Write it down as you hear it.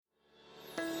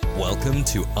Welcome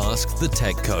to Ask the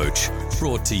Tech Coach,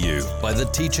 brought to you by the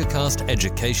TeacherCast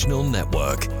Educational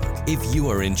Network. If you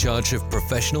are in charge of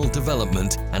professional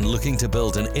development and looking to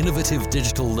build an innovative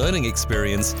digital learning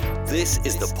experience, this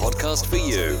is the podcast for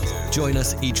you. Join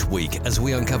us each week as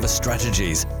we uncover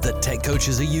strategies that tech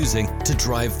coaches are using to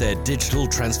drive their digital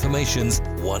transformations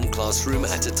one classroom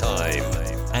at a time.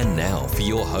 And now for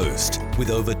your host, with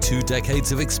over 2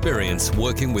 decades of experience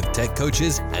working with tech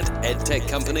coaches and ed tech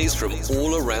companies from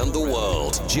all around the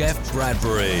world, Jeff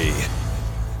Bradbury.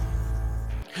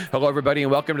 Hello, everybody,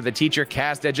 and welcome to the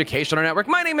TeacherCast Educational Network.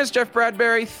 My name is Jeff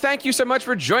Bradbury. Thank you so much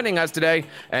for joining us today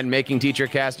and making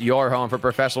TeacherCast your home for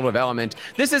professional development.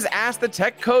 This is Ask the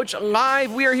Tech Coach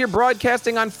Live. We are here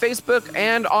broadcasting on Facebook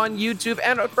and on YouTube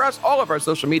and across all of our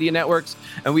social media networks,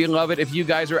 and we love it if you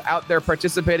guys are out there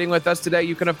participating with us today.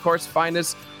 You can, of course, find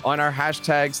us on our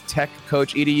hashtags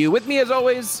TechCoachEDU. With me, as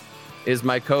always, is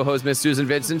my co-host, Miss Susan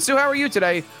Vincent. Sue, how are you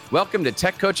today? Welcome to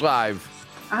Tech Coach Live.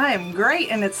 I am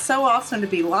great, and it's so awesome to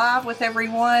be live with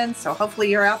everyone. So hopefully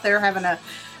you're out there having a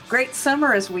great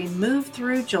summer as we move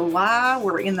through July.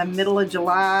 We're in the middle of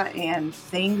July, and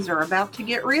things are about to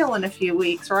get real in a few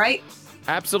weeks, right?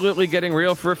 Absolutely getting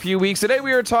real for a few weeks. Today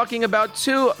we are talking about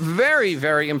 2 very,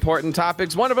 very important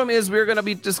topics. One of them is we're going to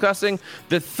be discussing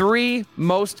the 3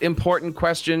 most important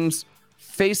questions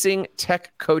facing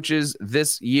tech coaches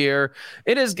this year.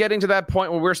 It is getting to that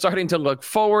point where we're starting to look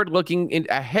forward, looking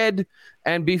ahead.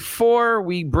 And before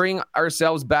we bring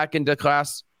ourselves back into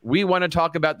class, we want to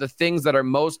talk about the things that are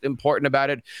most important about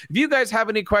it. If you guys have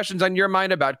any questions on your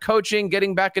mind about coaching,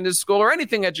 getting back into school, or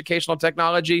anything educational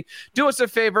technology, do us a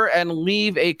favor and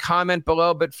leave a comment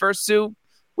below. But first, Sue,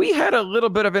 we had a little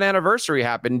bit of an anniversary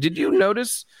happen. Did you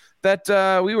notice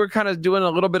that we were kind of doing a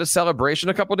little bit of celebration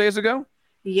a couple days ago?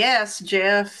 Yes,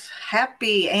 Jeff.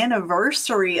 Happy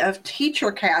anniversary of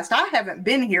TeacherCast. I haven't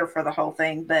been here for the whole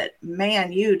thing, but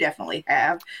man, you definitely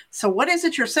have. So what is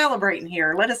it you're celebrating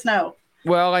here? Let us know.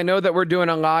 Well, I know that we're doing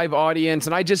a live audience,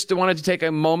 and I just wanted to take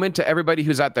a moment to everybody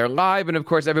who's out there live, and of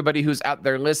course, everybody who's out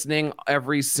there listening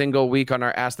every single week on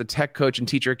our Ask the Tech Coach and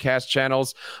TeacherCast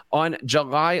channels. On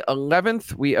July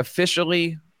 11th, we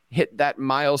officially hit that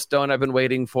milestone I've been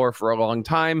waiting for a long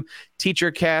time.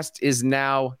 TeacherCast is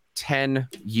now 10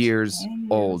 years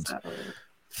old.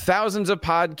 Thousands of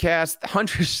podcasts,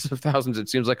 hundreds of thousands, it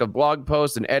seems like, of blog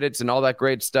posts and edits and all that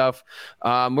great stuff.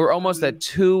 We're almost at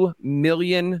 2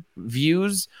 million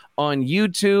views on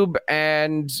YouTube,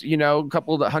 and a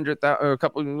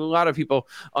lot of people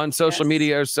on social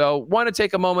media. So want to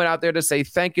take a moment out there to say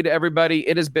thank you to everybody.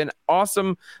 It has been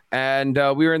awesome, and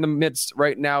we're in the midst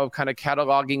right now of kind of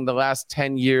cataloging the last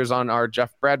 10 years on our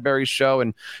Jeff Bradbury show.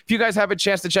 And if you guys have a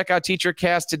chance to check out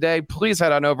TeacherCast today, please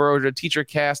head on over to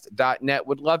teachercast.net.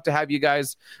 Would love to have you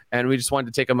guys, and we just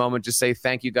wanted to take a moment to say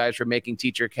thank you guys for making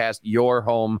TeacherCast your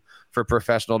home for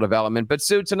professional development. But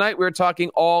Sue, tonight we're talking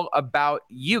all about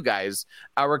you guys,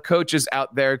 our coaches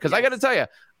out there, because I got to tell you,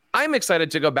 I'm excited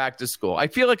to go back to school. I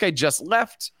feel like I just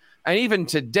left. And even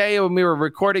today, when we were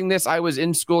recording this, I was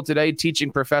in school today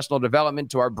teaching professional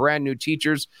development to our brand new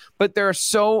teachers. But there are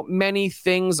so many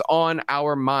things on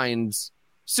our minds.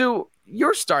 Sue,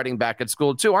 you're starting back at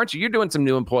school too, aren't you? You're doing some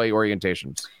new employee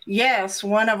orientations. Yes,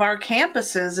 one of our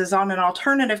campuses is on an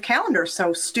alternative calendar.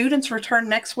 So students return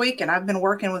next week, and I've been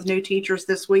working with new teachers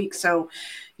this week. So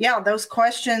yeah, those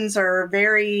questions are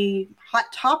very hot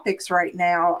topics right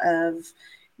now of,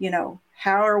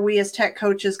 how are we as tech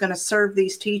coaches going to serve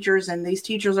these teachers? And these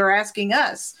teachers are asking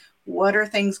us, what are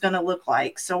things going to look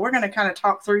like? So we're going to kind of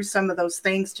talk through some of those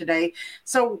things today.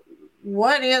 So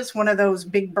what is one of those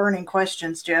big burning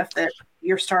questions, Jeff, that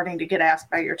you're starting to get asked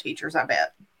by your teachers, I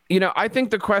bet? I think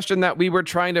the question that we were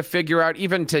trying to figure out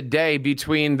even today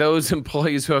between those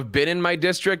employees who have been in my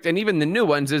district and even the new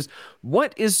ones is,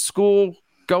 what is school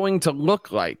going to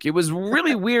look like? It was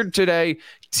really weird today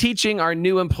teaching our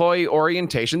new employee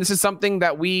orientation. This is something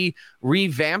that we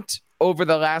revamped over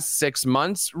the last 6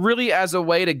 months, really as a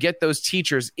way to get those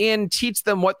teachers in, teach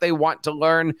them what they want to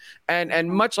learn,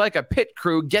 and much like a pit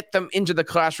crew, get them into the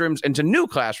classrooms, into new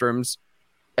classrooms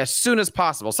as soon as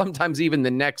possible, sometimes even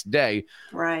the next day.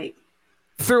 Right.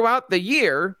 Throughout the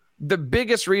year, the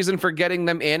biggest reason for getting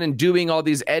them in and doing all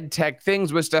these ed tech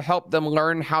things was to help them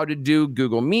learn how to do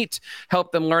Google Meet,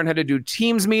 help them learn how to do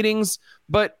Teams meetings.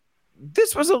 But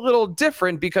this was a little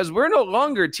different because we're no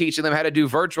longer teaching them how to do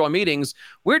virtual meetings.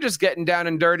 We're just getting down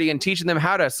and dirty and teaching them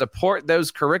how to support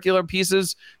those curricular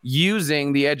pieces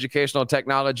using the educational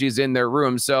technologies in their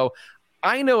room. So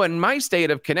I know in my state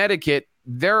of Connecticut,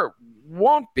 there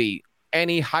won't be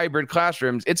any hybrid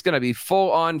classrooms. It's going to be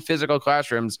full on physical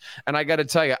classrooms. And I got to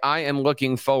tell you, I am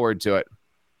looking forward to it.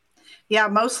 Yeah,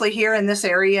 mostly here in this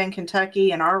area in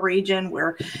Kentucky, in our region,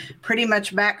 we're pretty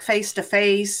much back face to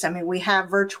face. I mean, we have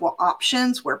virtual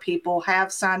options where people have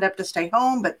signed up to stay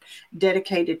home, but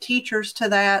dedicated teachers to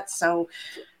that. So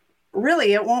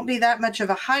really, it won't be that much of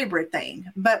a hybrid thing.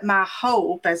 But my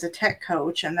hope as a tech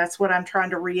coach, and that's what I'm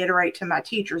trying to reiterate to my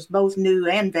teachers, both new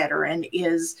and veteran,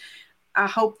 is I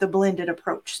hope the blended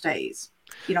approach stays.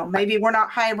 You know, maybe we're not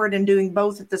hybrid and doing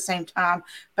both at the same time,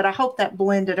 but I hope that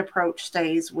blended approach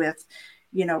stays with,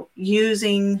 you know,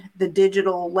 using the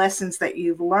digital lessons that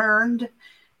you've learned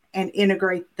and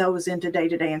integrate those into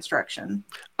day-to-day instruction.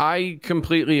 I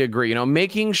completely agree. You know,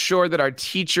 making sure that our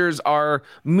teachers are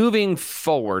moving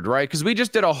forward, right? Because we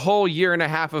just did a whole year and a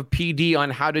half of PD on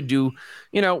how to do,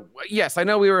 you know, yes, I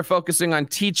know we were focusing on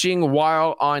teaching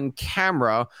while on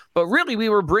camera, but really we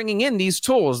were bringing in these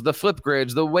tools, the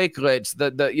Flipgrids, the Wakelets,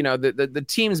 the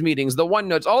Teams meetings, the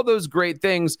OneNotes, all those great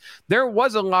things. There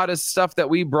was a lot of stuff that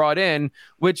we brought in,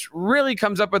 which really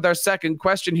comes up with our second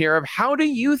question here of how do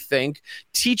you think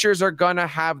teachers are going to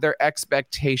have their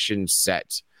expectations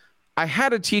set? I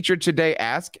had a teacher today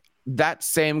ask that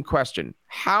same question.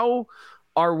 How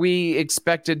are we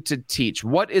expected to teach?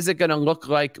 What is it going to look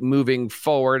like moving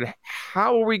forward?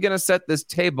 How are we going to set this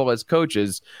table as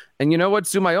coaches? And you know what,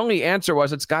 Sue? My only answer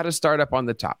was it's got to start up on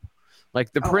the top.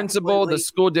 Like the principal, absolutely. The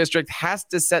school district has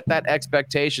to set that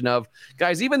expectation of,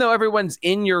 guys, even though everyone's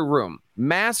in your room,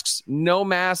 masks, no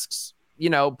masks, you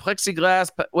know, plexiglass,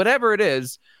 whatever it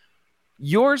is,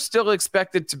 you're still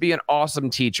expected to be an awesome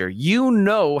teacher. You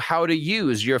know how to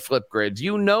use your Flipgrids.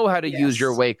 You know how to use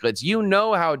your Wakelets. You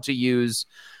know how to use.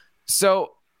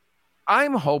 So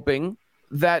I'm hoping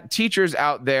that teachers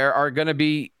out there are going to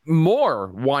be more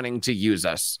wanting to use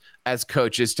us as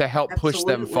coaches to help push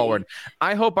them forward.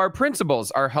 I hope our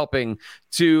principals are hoping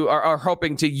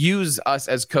to use us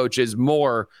as coaches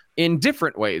more in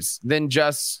different ways than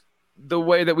just the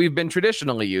way that we've been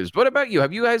traditionally used. What about you?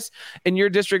 Have you guys in your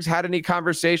districts had any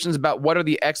conversations about what are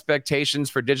the expectations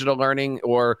for digital learning,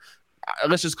 or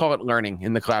let's just call it learning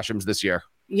in the classrooms this year?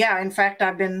 Yeah, in fact,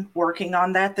 I've been working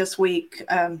on that this week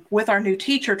with our new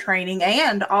teacher training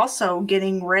and also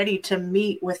getting ready to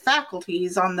meet with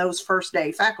faculties on those first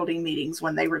day faculty meetings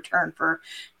when they return for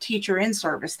teacher in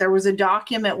service. There was a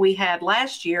document we had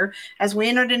last year. As we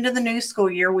entered into the new school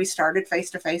year, we started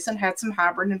face-to-face and had some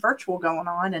hybrid and virtual going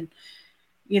on, and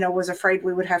you know, was afraid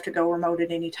we would have to go remote at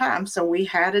any time. So we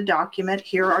had a document.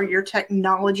 Here are your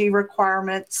technology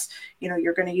requirements. You know,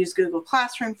 you're going to use Google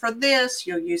Classroom for this.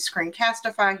 You'll use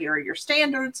Screencastify. Here are your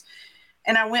standards.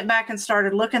 And I went back and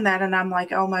started looking at that, and I'm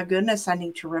like, oh my goodness, I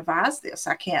need to revise this.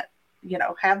 I can't, you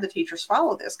know, have the teachers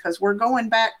follow this because we're going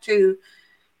back to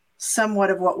somewhat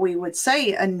of what we would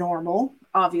say a normal,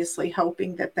 obviously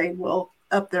hoping that they will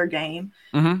up their game.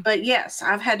 Mm-hmm. But yes,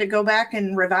 I've had to go back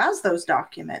and revise those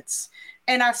documents.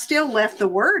 And I still left the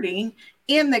wording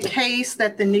in the case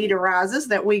that the need arises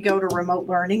that we go to remote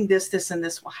learning, this, and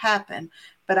this will happen.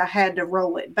 But I had to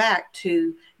roll it back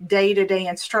to day-to-day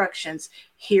instructions.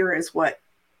 Here is what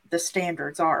the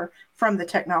standards are from the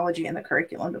technology and the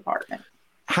curriculum department.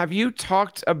 Have you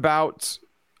talked about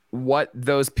what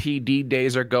those PD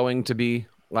days are going to be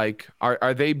like?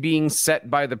 Are they being set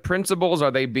by the principals?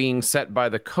 Are they being set by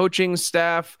the coaching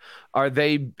staff? Are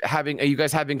you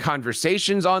guys having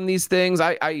conversations on these things?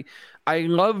 I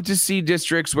love to see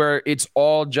districts where it's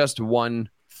all just one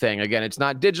thing. Again, it's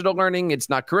not digital learning. It's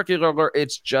not curricular.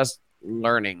 It's just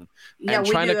learning and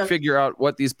trying to figure out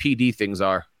what these PD things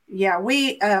are. Yeah,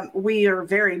 we are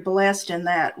very blessed in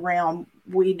that realm.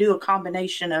 We do a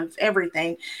combination of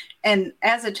everything. And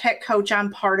as a tech coach,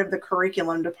 I'm part of the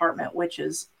curriculum department, which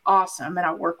is awesome. And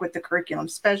I work with the curriculum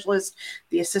specialist,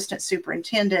 the assistant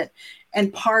superintendent.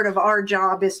 And part of our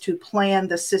job is to plan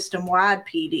the system-wide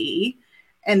PD.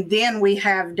 And then we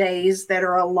have days that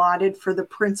are allotted for the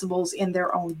principals in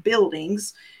their own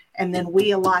buildings. And then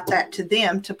we allot that to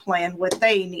them to plan what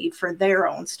they need for their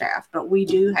own staff. But we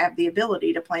do have the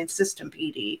ability to plan system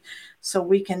PD. So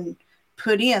we can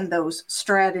put in those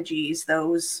strategies,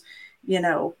 those, you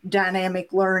know,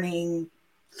 dynamic learning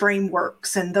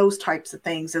frameworks and those types of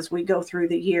things as we go through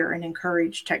the year and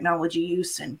encourage technology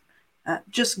use and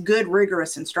just good,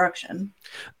 rigorous instruction.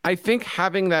 I think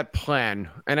having that plan,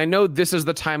 and I know this is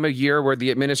the time of year where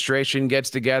the administration gets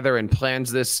together and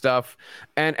plans this stuff.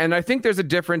 And I think there's a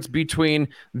difference between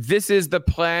this is the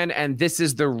plan and this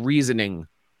is the reasoning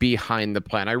behind the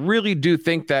plan. I really do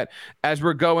think that as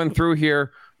we're going through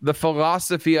here, the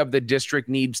philosophy of the district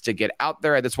needs to get out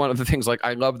there. That's one of the things, like,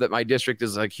 I love that my district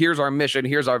is like, here's our mission,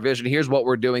 here's our vision, here's what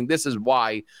we're doing, this is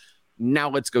why, now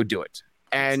let's go do it.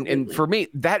 And for me,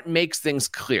 that makes things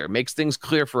clear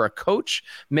for a coach,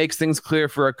 makes things clear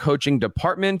for a coaching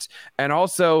department. And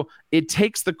also it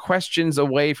takes the questions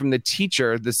away from the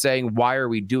teacher, the saying, why are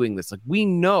we doing this? Like, we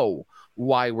know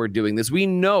why we're doing this. We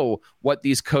know what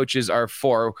these coaches are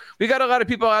for. We got a lot of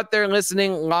people out there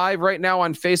listening live right now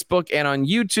on Facebook and on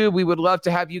YouTube. We would love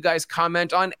to have you guys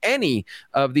comment on any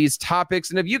of these topics.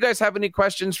 And if you guys have any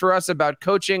questions for us about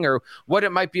coaching or what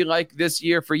it might be like this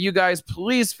year for you guys,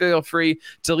 please feel free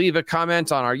to leave a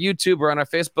comment on our YouTube or on our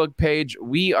Facebook page.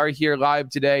 We are here live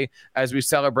today as we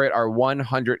celebrate our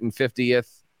 150th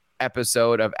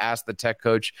episode of Ask the Tech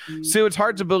Coach. Sue, it's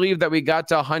hard to believe that we got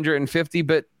to 150,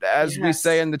 but as we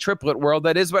say in the triplet world,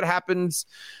 that is what happens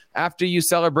after you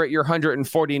celebrate your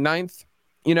 149th.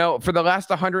 You know, for the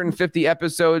last 150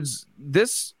 episodes,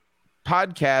 this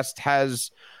podcast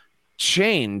has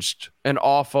changed an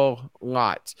awful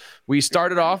lot. We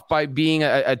started off by being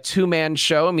a two-man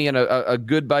show, me and a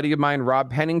good buddy of mine,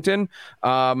 Rob Pennington,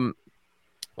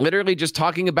 literally just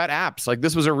talking about apps. Like,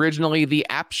 this was originally the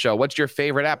app show. What's your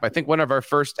favorite app? I think one of our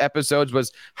first episodes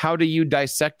was how do you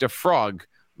dissect a frog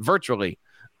virtually?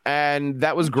 And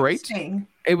that was great.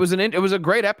 It was a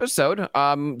great episode.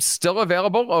 Still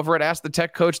available over at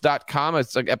askthetechcoach.com.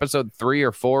 It's like episode 3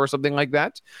 or 4 or something like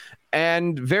that.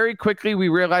 And very quickly we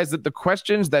realized that the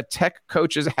questions that tech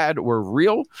coaches had were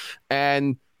real,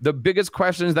 and the biggest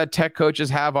questions that tech coaches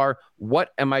have are,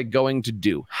 what am I going to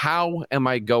do? How am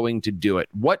I going to do it?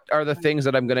 What are the things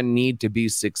that I'm going to need to be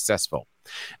successful?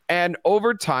 And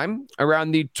over time,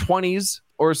 around the 20s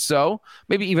or so,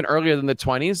 maybe even earlier than the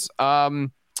 20s,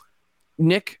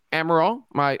 Nick Amaral,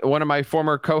 one of my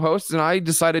former co-hosts, and I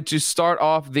decided to start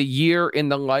off the year in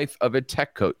the life of a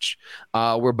tech coach.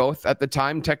 We're both at the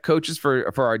time tech coaches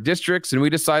for our districts, and we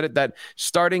decided that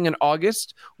starting in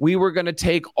August, we were going to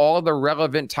take all the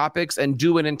relevant topics and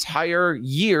do an entire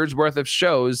year's worth of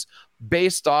shows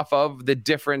based off of the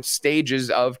different stages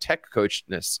of tech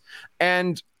coachness.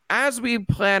 And as we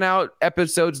plan out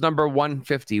episodes number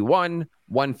 151,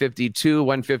 152,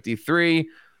 153,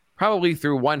 probably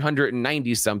through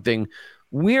 190 something,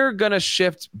 we're going to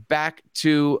shift back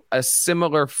to a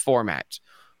similar format.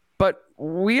 But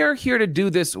we are here to do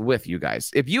this with you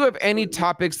guys. If you have any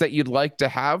topics that you'd like to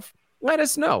have, let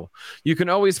us know. You can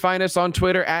always find us on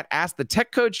Twitter at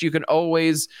AskTheTechCoach. You can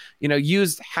always,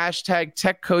 use hashtag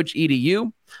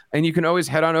TechCoachEDU, and you can always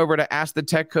head on over to Ask the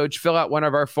Tech Coach, fill out one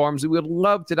of our forms. We would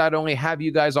love to not only have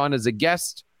you guys on as a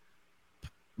guest,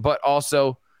 but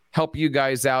also help you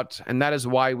guys out. And that is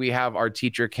why we have our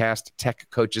TeacherCast Tech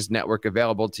Coaches Network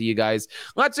available to you guys.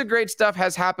 Lots of great stuff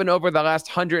has happened over the last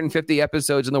 150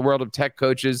 episodes in the world of tech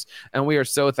coaches. And we are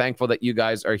so thankful that you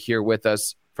guys are here with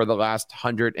us for the last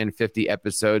 150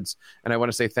 episodes. And I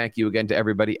want to say thank you again to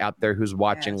everybody out there who's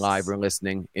watching live or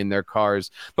listening in their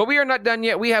cars. But we are not done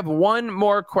yet. We have one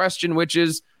more question, which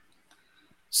is,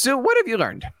 Sue, what have you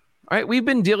learned? All right, we've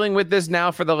been dealing with this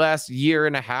now for the last year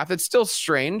and a half. It's still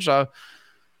strange.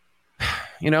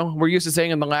 We're used to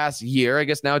saying in the last year. I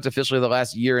guess now it's officially the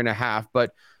last year and a half.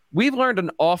 But we've learned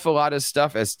an awful lot of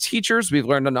stuff as teachers. We've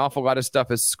learned an awful lot of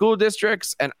stuff as school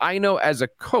districts. And I know as a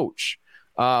coach,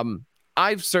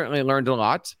 I've certainly learned a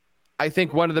lot. I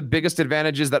think one of the biggest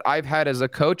advantages that I've had as a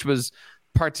coach was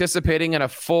participating in a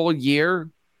full year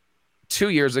 2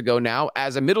 years ago now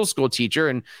as a middle school teacher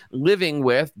and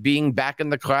being back in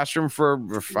the classroom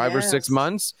for 5 or 6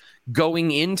 months,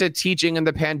 going into teaching in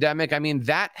the pandemic. I mean,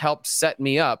 that helped set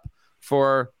me up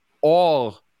for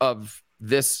all of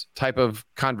this type of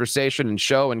conversation and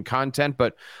show and content.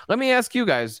 But let me ask you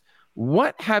guys,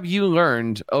 what have you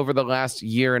learned over the last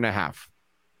year and a half?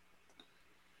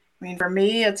 I mean, for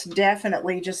me, it's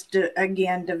definitely just,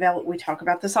 we talk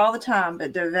about this all the time,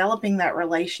 but developing that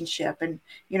relationship and,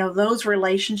 those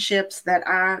relationships that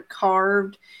I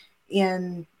carved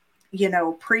in,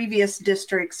 previous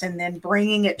districts and then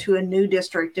bringing it to a new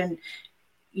district. And,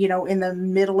 in the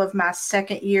middle of my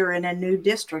second year in a new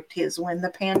district is when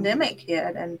the pandemic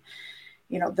hit. And,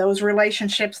 those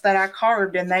relationships that I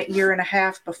carved in that year and a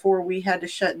half before we had to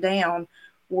shut down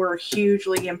were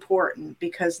hugely important,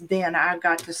 because then I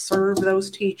got to serve those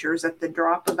teachers at the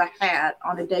drop of a hat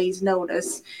on a day's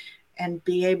notice and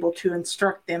be able to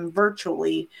instruct them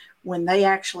virtually when they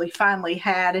actually finally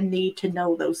had a need to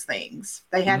know those things.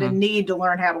 They had a need to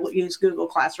learn how to use Google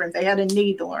Classroom. They had a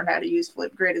need to learn how to use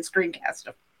Flipgrid and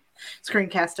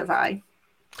Screencastify.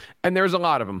 And there's a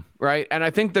lot of them, right? And I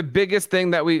think the biggest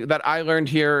thing that I learned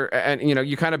here, and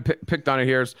you kind of picked on it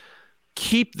here, is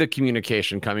keep the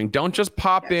communication coming. Don't just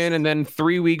pop in and then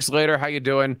 3 weeks later, how you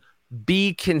doing?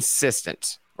 Be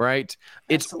consistent, right?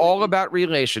 Absolutely. It's all about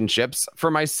relationships.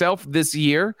 For myself this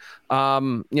year,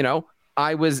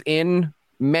 I was in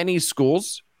many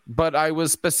schools, but I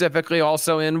was specifically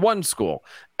also in one school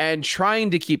and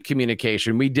trying to keep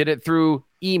communication. We did it through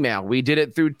email. We did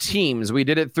it through Teams. We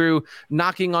did it through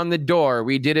knocking on the door.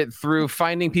 We did it through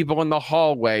finding people in the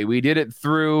hallway. We did it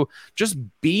through just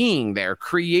being there,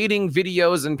 creating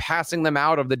videos and passing them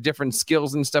out of the different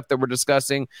skills and stuff that we're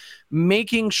discussing,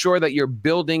 making sure that you're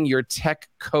building your Tech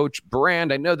Coach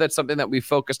brand. I know that's something that we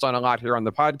focused on a lot here on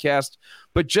the podcast,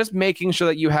 but just making sure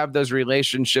that you have those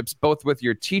relationships both with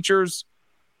your teachers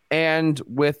and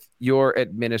with your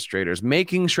administrators,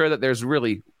 making sure that there's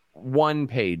really one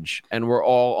page and we're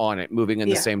all on it, moving in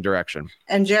the same direction.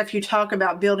 And Jeff, you talk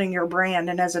about building your brand.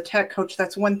 And as a tech coach,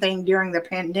 that's one thing during the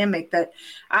pandemic that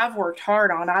I've worked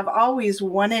hard on. I've always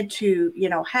wanted to,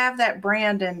 have that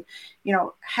brand and,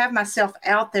 have myself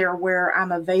out there where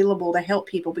I'm available to help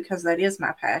people because that is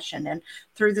my passion. And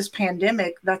through this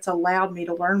pandemic, that's allowed me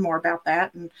to learn more about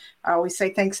that. And I always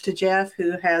say thanks to Jeff,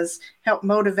 who has helped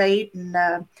motivate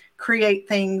and create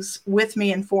things with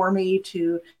me and for me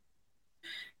to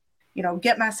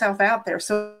get myself out there.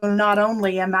 So not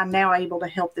only am I now able to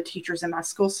help the teachers in my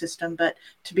school system, but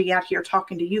to be out here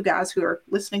talking to you guys who are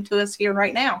listening to us here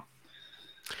right now.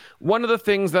 One of the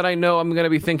things that I know I'm going to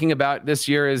be thinking about this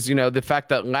year is, the fact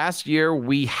that last year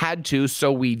we had to,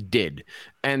 so we did.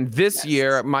 And this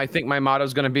year, I think my motto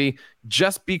is going to be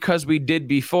just because we did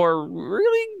before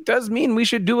really does mean we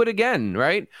should do it again,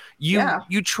 right?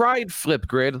 You tried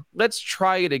Flipgrid. Let's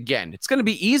try it again. It's going to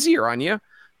be easier on you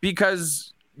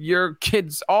because your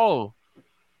kids all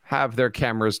have their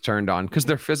cameras turned on because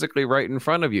they're physically right in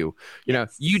front of you.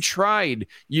 You tried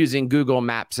using Google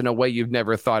Maps in a way you've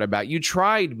never thought about. You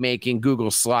tried making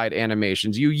Google slide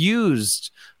animations. You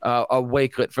used a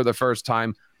Wakelet for the first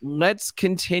time. Let's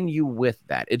continue with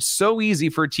that. It's so easy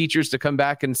for teachers to come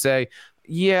back and say,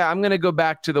 yeah, I'm going to go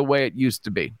back to the way it used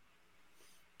to be.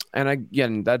 And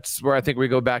again, that's where I think we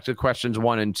go back to questions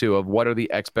 1 and 2 of what are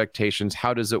the expectations?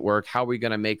 How does it work? How are we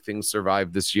going to make things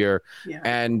survive this year? Yeah.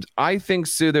 And I think,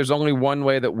 Sue, there's only one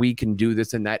way that we can do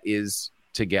this, and that is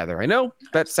together. I know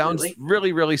that sounds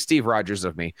really, really Steve Rogers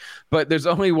of me, but there's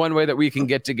only one way that we can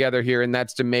get together here, and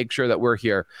that's to make sure that we're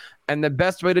here. And the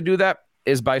best way to do that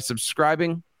is by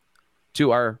subscribing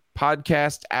to our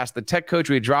podcast, Ask the Tech Coach.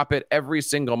 We drop it every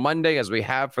single Monday as we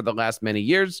have for the last many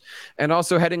years. And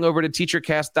also heading over to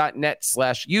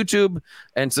teachercast.net/YouTube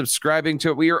and subscribing to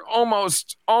it. We are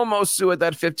almost at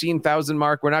that 15,000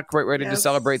 mark. We're not quite ready to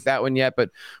celebrate that one yet, but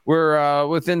we're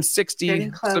within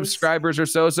 60 subscribers or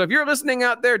so. So if you're listening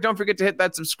out there, don't forget to hit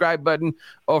that subscribe button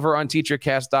over on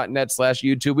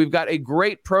teachercast.net/YouTube. We've got a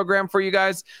great program for you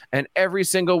guys. And every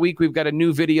single week, we've got a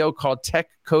new video called Tech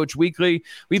Coach Weekly.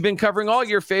 We've been covering all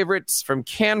your favorites from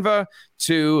Canva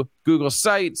to Google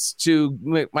Sites to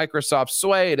Microsoft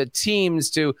Sway to Teams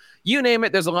to you name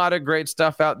it. There's a lot of great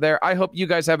stuff out there. I hope you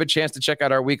guys have a chance to check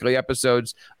out our weekly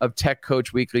episodes of Tech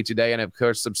Coach Weekly today. And of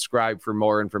course, subscribe for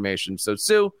more information. So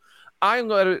Sue, I'm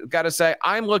got to say,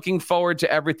 I'm looking forward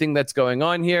to everything that's going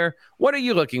on here. What are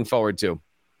you looking forward to?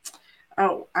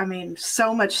 Oh,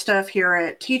 so much stuff here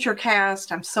at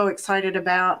TeacherCast. I'm so excited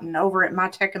about, and over at My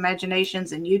Tech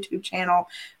Imaginations and YouTube channel.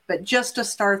 But just to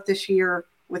start this year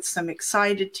with some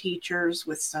excited teachers,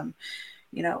 with some,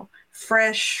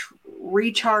 fresh,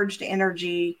 recharged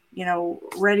energy,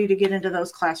 ready to get into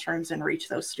those classrooms and reach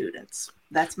those students.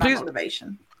 That's my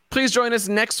motivation. Please join us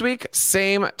next week,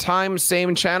 same time,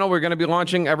 same channel. We're going to be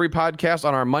launching every podcast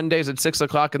on our Mondays at 6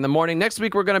 o'clock in the morning. Next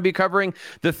week, we're going to be covering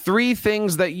the 3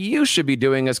 things that you should be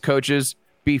doing as coaches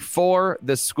before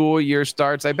the school year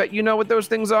starts. I bet you know what those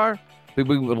things are. We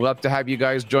would love to have you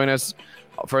guys join us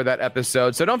for that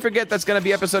episode. So don't forget, that's going to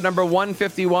be episode number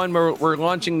 151. We're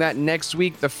launching that next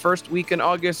week, the first week in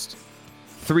August.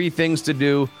 3 things to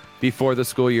do before the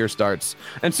school year starts.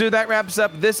 And so that wraps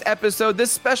up this episode,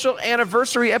 this special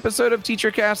anniversary episode of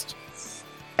TeacherCast,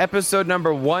 episode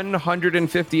number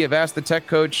 150 of Ask the Tech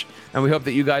Coach. And we hope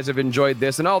that you guys have enjoyed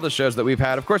this and all the shows that we've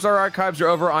had. Of course, our archives are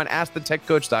over on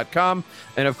AskTheTechCoach.com.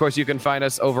 And of course, you can find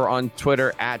us over on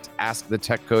Twitter at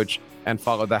AskTheTechCoach and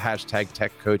follow the hashtag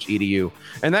TechCoachEDU.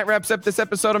 And that wraps up this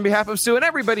episode. On behalf of Sue and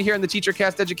everybody here in the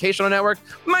TeacherCast Educational Network,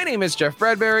 my name is Jeff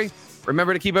Bradbury.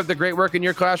 Remember to keep up the great work in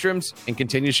your classrooms and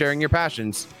continue sharing your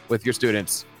passions with your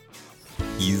students.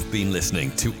 You've been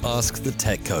listening to Ask the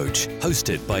Tech Coach,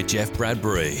 hosted by Jeff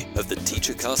Bradbury of the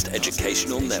TeacherCast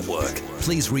Educational Network.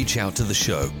 Please reach out to the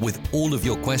show with all of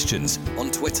your questions on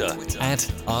Twitter at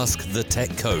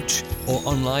AskTheTechCoach or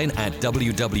online at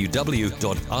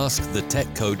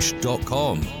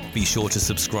www.askthetechcoach.com. Be sure to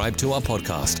subscribe to our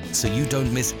podcast so you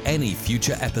don't miss any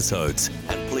future episodes.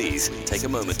 And please take a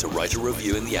moment to write a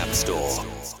review in the App Store.